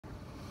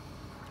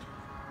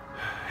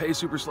Hey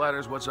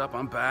SuperSliders, what's up?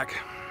 I'm back.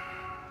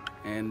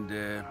 And,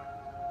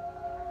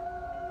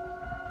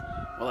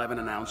 well, I have an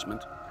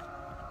announcement.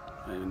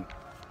 I even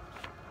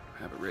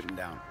have it written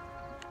down.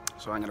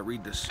 So I'm going to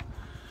read this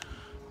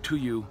to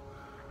you.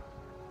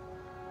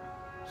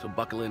 So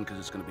buckle in, because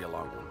it's going to be a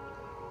long one.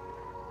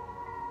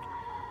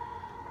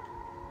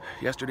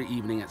 Yesterday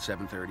evening at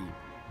 7:30,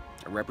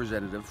 a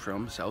representative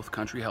from South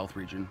Country Health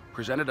Region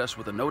presented us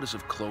with a notice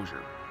of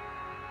closure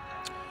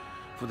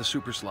for the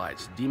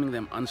SuperSlides, deeming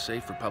them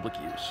unsafe for public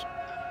use.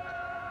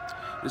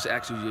 This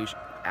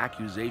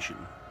accusation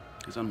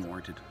is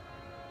unwarranted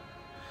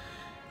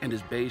and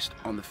is based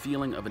on the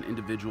feeling of an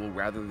individual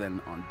rather than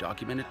on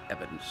documented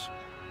evidence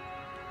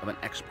of an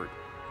expert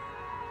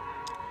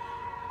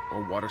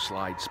or water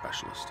slide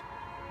specialist.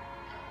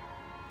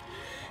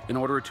 In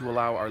order to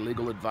allow our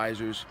legal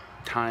advisors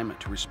time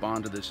to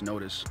respond to this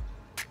notice,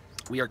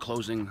 we are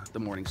closing the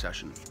morning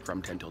session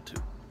from 10 till 2.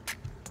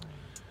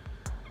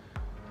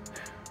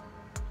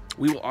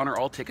 We will honor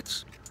all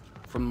tickets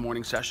from the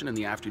morning session and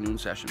the afternoon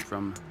session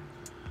from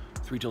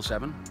 3 till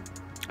 7.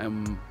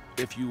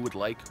 If you would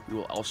like, we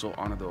will also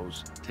honor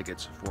those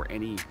tickets for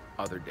any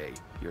other day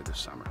here this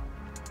summer.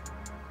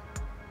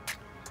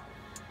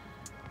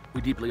 We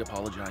deeply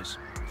apologize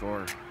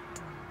for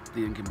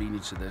the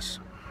inconvenience of this,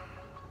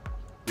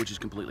 which is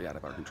completely out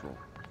of our control.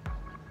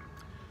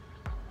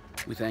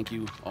 We thank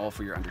you all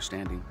for your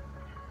understanding,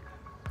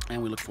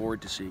 and we look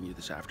forward to seeing you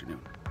this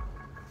afternoon.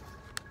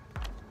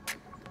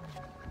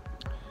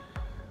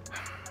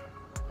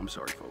 I'm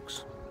sorry,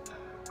 folks.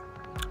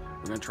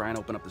 We're going to try and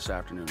open up this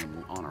afternoon, and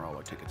we'll honor all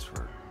our tickets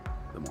for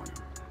the morning.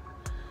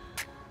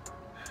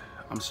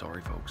 I'm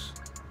sorry, folks.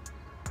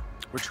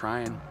 We're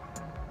trying.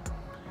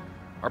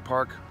 Our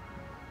park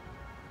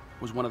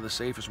was one of the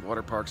safest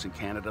water parks in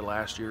Canada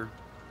last year.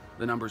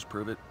 The numbers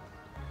prove it.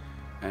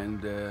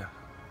 And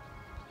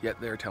yet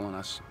they're telling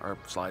us our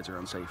slides are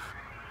unsafe.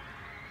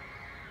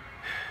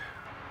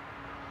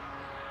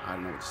 I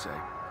don't know what to say.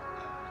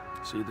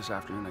 See you this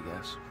afternoon, I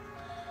guess.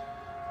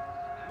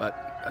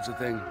 But that's the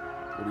thing.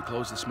 We'll be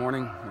closed this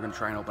morning. We're going to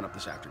try and open up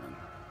this afternoon.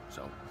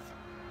 So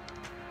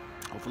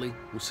hopefully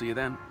we'll see you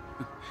then.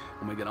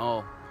 And we can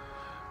all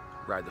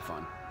ride the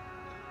fun.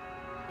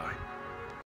 Bye.